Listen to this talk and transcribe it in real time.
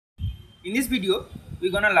In this video,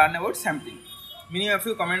 we're gonna learn about sampling. Many of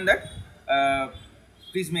you comment that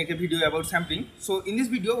please make a video about sampling. So in this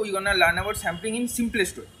video, we're gonna learn about sampling in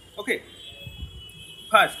simplest way. Okay.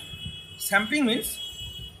 First, sampling means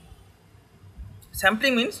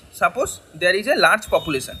suppose there is a large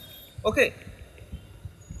population. Okay.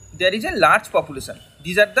 There is a large population.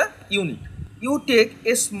 These are the unit. You take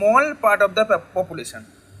a small part of the population.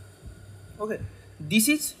 Okay. This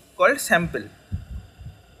is called sample.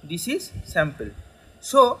 This is sample.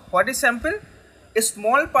 So what is sample? A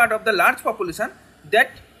small part of the large population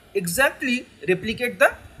that exactly replicate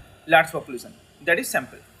the large population. That is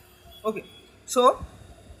sample. Okay. So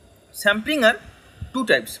sampling are two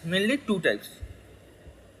types, mainly two types.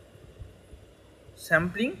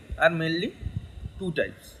 Sampling are mainly two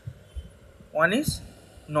types. One is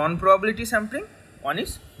non-probability sampling, one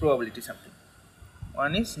is probability sampling.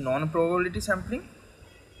 One is non-probability sampling,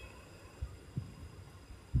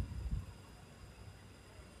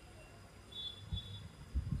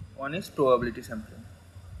 one is probability sampling.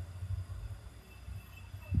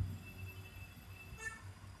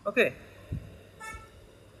 Okay.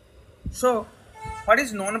 So what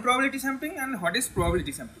is non-probability sampling and what is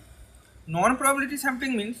probability sampling? Non-probability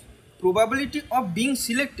sampling means probability of being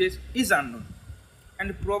selected is unknown,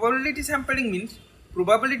 and probability sampling means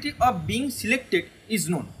probability of being selected is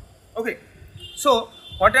known. Okay. So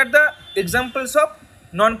what are the examples of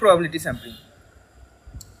non-probability sampling?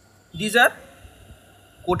 These are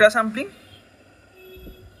quota sampling,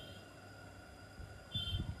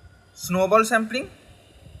 snowball sampling,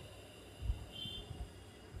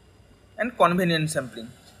 and convenience sampling.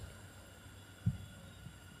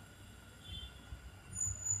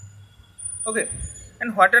 Okay.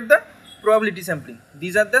 And what are the probability sampling?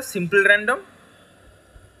 These are the simple random,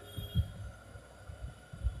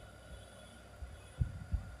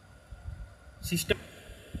 system,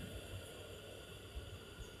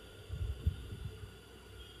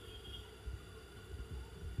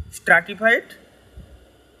 stratified,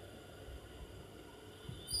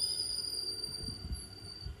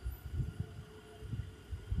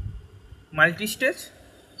 multistage,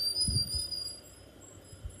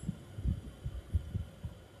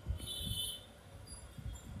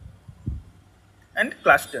 and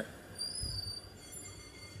cluster.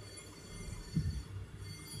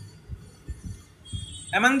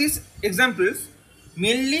 Among these examples,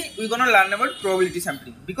 mainly we're gonna learn about probability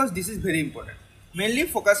sampling because this is very important. Mainly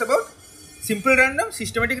focus about simple random,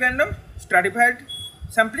 systematic random, stratified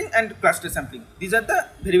sampling, and cluster sampling. These are the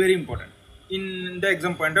very important in the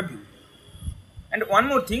exam point of view. And one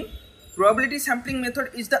more thing, probability sampling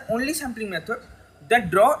method is the only sampling method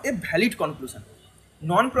that draw a valid conclusion.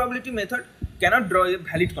 Non-probability method cannot draw a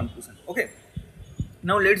valid conclusion. Okay.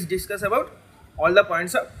 Now let's discuss about all the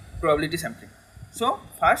points of probability sampling. So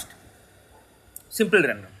first, simple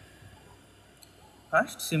random.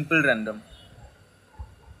 First, simple random.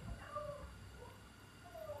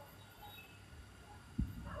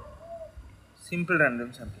 Simple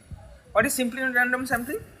random sampling. What is simple random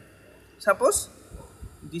sampling? Suppose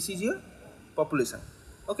this is your population.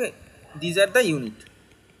 Okay. These are the unit.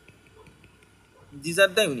 These are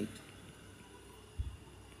the unit.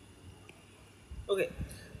 Okay.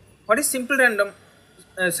 What is simple random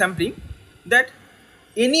sampling? That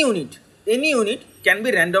any unit can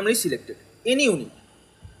be randomly selected. Any unit.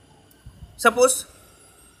 Suppose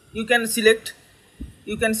you can select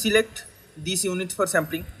this unit for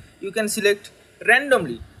sampling. You can select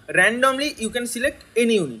randomly you can select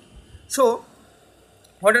any unit. So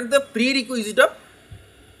what are the prerequisites of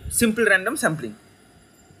simple random sampling?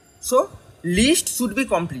 So list should be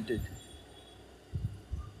completed.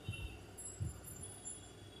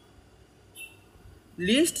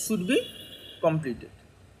 List should be completed.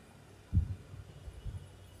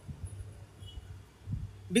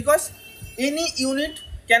 Because any unit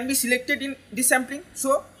can be selected in this sampling,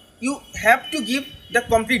 so you have to give the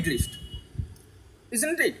complete list,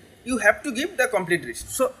 isn't it? You have to give the complete list.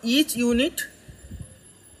 So each unit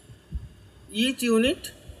equal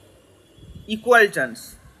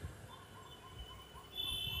chance.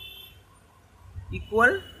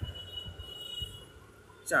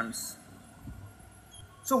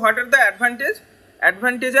 So what are the advantages?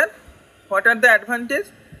 What are the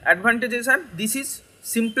advantages? Advantages are this is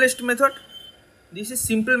simplest method. This is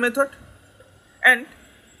simple method, and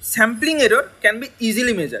sampling error can be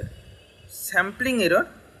easily measured. Sampling error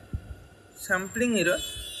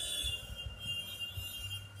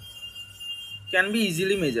can be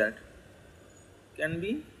easily measured.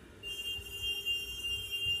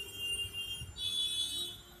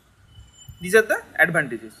 These are the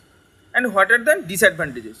advantages. And what are the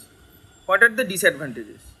disadvantages? What are the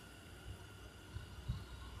disadvantages?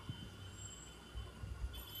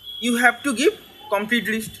 you have to give complete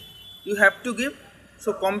list. You have to give,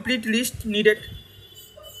 so complete list needed.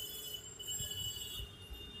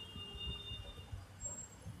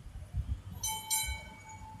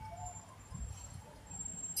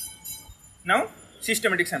 Now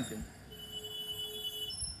systematic sampling.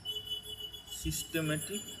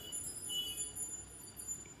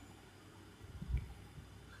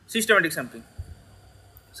 Systematic sampling.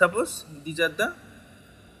 Suppose these are the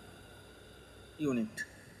unit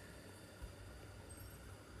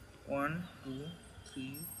 1, 2,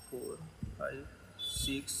 3, 4, 5,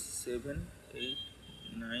 6, 7, 8,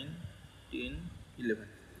 9, 10, 11.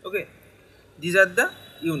 Okay, these are the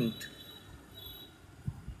unit.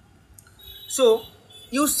 So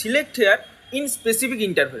you select here in specific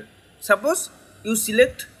interval. Suppose you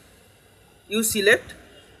select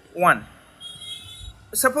 1.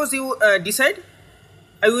 Suppose you decide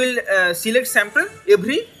I will select sample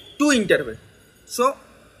every 2 interval. So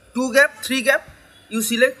 2 gap, 3 gap, you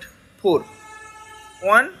select 4,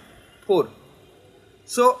 1, 4.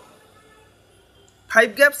 So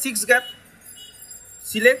 5 gap, 6 gap,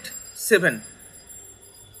 select 7.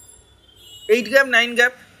 8 gap, 9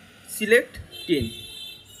 gap, select 10.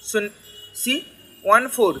 So see 1,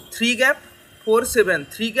 4, 3 gap, 4, 7,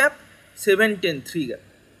 3 gap, 7, 10, 3 gap.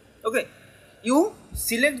 Okay, you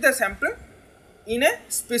select the sample in a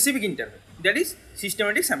specific interval, that is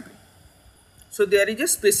systematic sampling. So there is a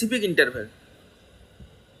specific interval.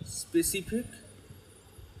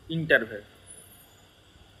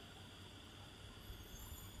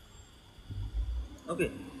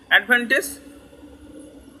 Okay, advantage,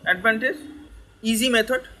 easy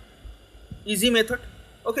method.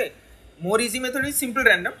 Okay, more easy method is simple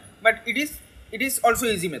random, but it is also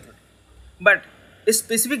easy method. But a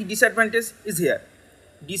specific disadvantage is here.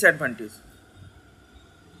 Disadvantage.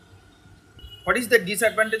 What is the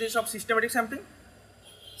disadvantages of systematic sampling?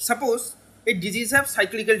 Suppose a disease have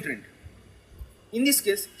cyclical trend. In this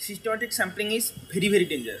case, systematic sampling is very, very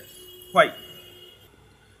dangerous. Why?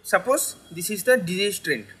 Suppose this is the disease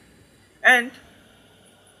trend and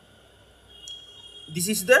this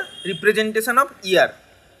is the representation of year.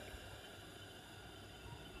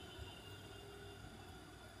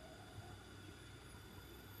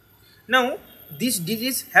 Now this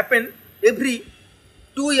disease happen every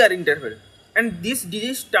 2-year interval, and this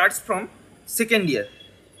disease starts from 2nd year.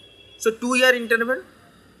 So 2-year interval,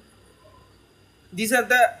 these are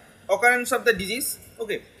the occurrence of the disease.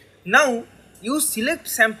 Okay, now you select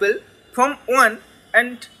sample from 1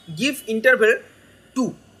 and give interval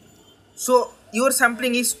 2. So your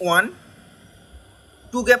sampling is 1,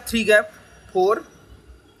 2 gap, 3 gap, 4,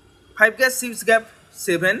 5 gap, 6 gap,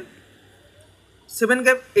 7, 7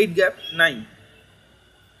 gap, 8 gap, 9.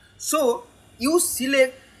 So you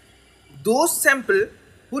select those sample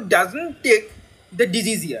who doesn't take the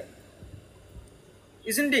disease year,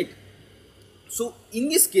 isn't it? So in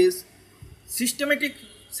this case, systematic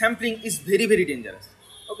sampling is very, very dangerous.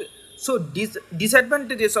 Okay, so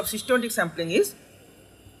disadvantages of systematic sampling is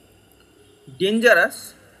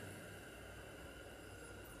dangerous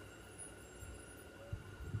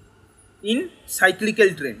in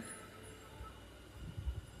cyclical trend.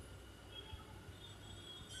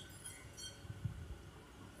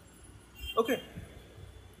 Okay,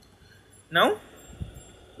 now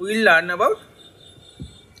we will learn about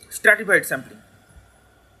stratified sampling.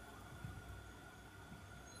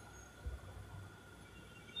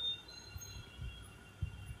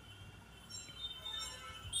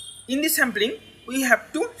 In this sampling, we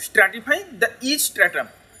have to stratify the each stratum.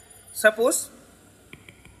 Suppose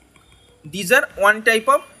these are one type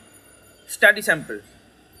of study samples.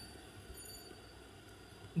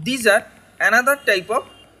 These are another type of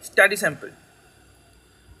study sample,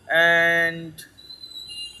 and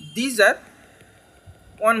these are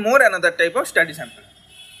one more another type of study sample.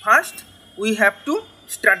 First, we have to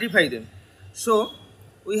stratify them. So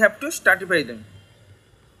we have to stratify them.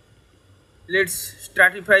 Let's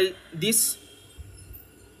stratify this.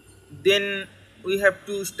 Then we have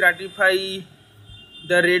to stratify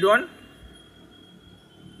the red one.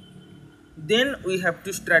 Then we have to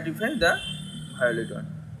stratify the violet one.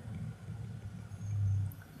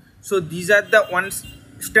 So these are the one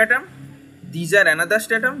stratum, these are another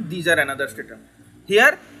stratum, these are another stratum.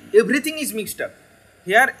 Here everything is mixed up.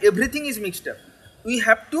 We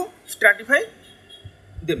have to stratify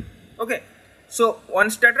them. Okay, so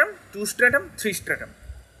 1 stratum, 2 stratum, 3 stratum.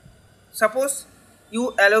 Suppose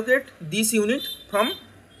you allocate this unit from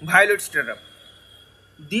violet stratum,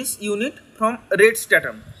 this unit from red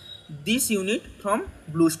stratum, this unit from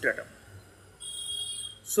blue stratum.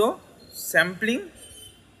 So sampling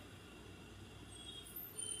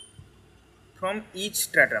from each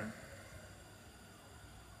stratum.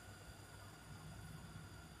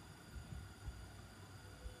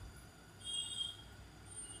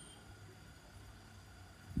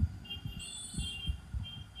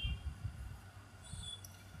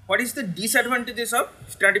 What is the disadvantages of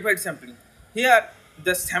stratified sampling? Here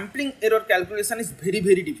the sampling error calculation is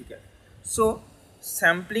very difficult. So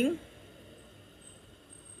sampling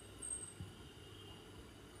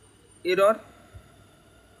error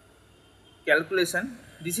calculation,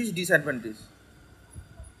 this is disadvantage.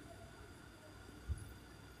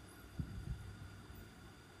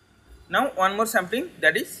 Now one more sampling,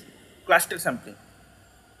 that is cluster sampling.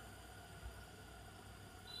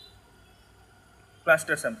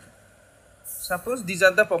 Cluster sampling. Suppose these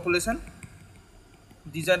are the population.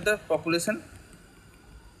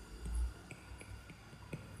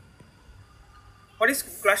 What is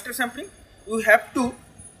cluster sampling? You have to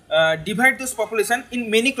divide this population in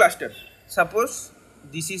many clusters. Suppose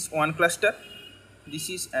this is one cluster, this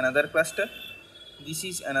is another cluster, this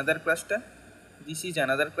is another cluster, this is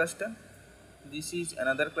another cluster, this is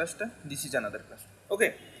another cluster, this is another cluster.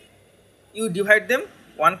 Okay, you divide them: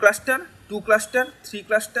 one cluster, two cluster, three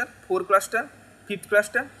cluster, four cluster, fifth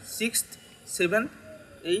cluster, sixth, seventh,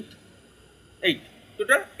 eighth,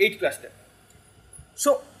 total 8 cluster.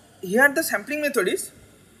 So here the sampling method is,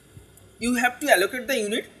 you have to allocate the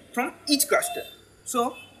unit from each cluster.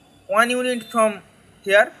 So one unit from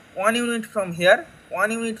here, one unit from here,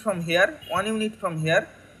 one unit from here, one unit from here,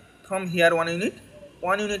 from here one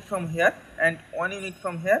unit from here, and one unit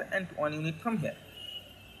from here, and one unit from here.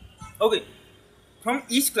 Okay, from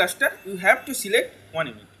each cluster you have to select one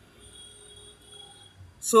unit.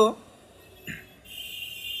 So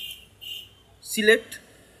select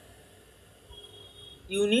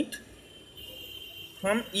unit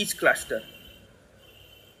from each cluster.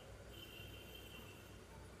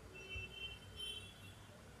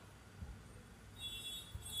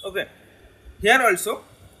 Okay, here also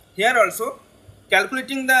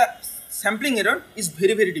calculating the sampling error is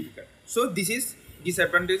very difficult. So this is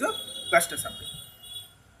disadvantage of cluster sampling.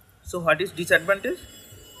 So what is disadvantage?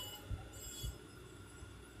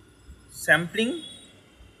 Sampling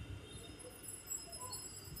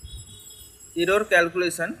error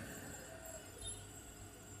calculation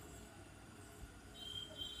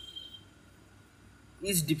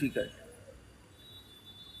is difficult.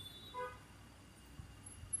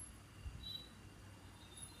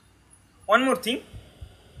 One more thing,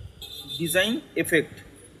 design effect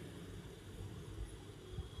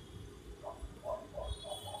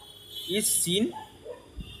is seen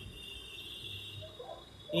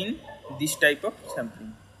in this type of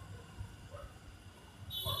sampling.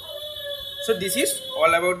 So this is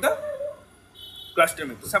all about the cluster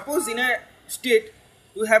method. Suppose in a state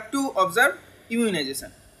you have to observe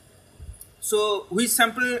immunization. So which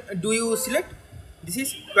sample do you select? This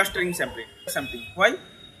is clustering sampling. Why?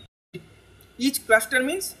 Each cluster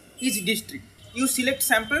means each district. You select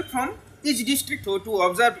sample from each district. So to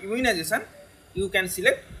observe immunization, you can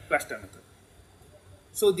select cluster method.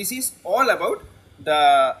 So this is all about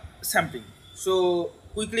the sampling. So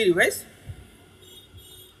quickly revise.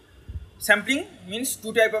 Sampling means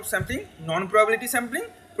two type of sampling: non-probability sampling,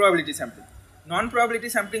 probability sampling. Non-probability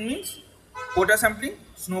sampling means quota sampling,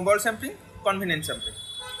 snowball sampling, convenience sampling.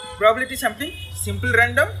 Probability sampling: simple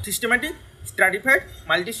random, systematic, stratified,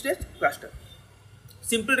 multistage, cluster.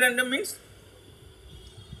 Simple random means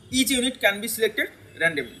each unit can be selected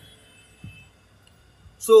randomly.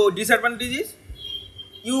 So disadvantage is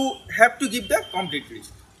you have to give the complete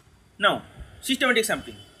list. Now systematic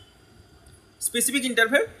sampling. Specific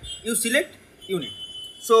interval you select unit.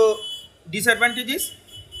 So disadvantage is,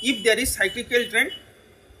 if there is cyclical trend,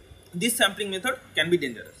 this sampling method can be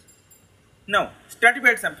dangerous. Now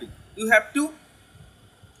stratified sampling, you have to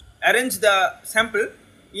arrange the sample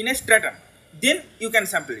in a stratum, then you can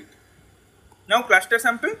sample it. Now cluster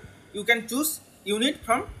sample, you can choose unit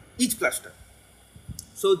from each cluster.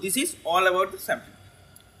 So this is all about the sampling.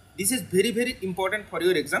 This is very important for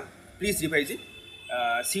your exam. Please revise it.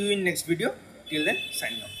 See you in next video. Till then,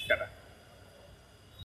 signing off. Tata.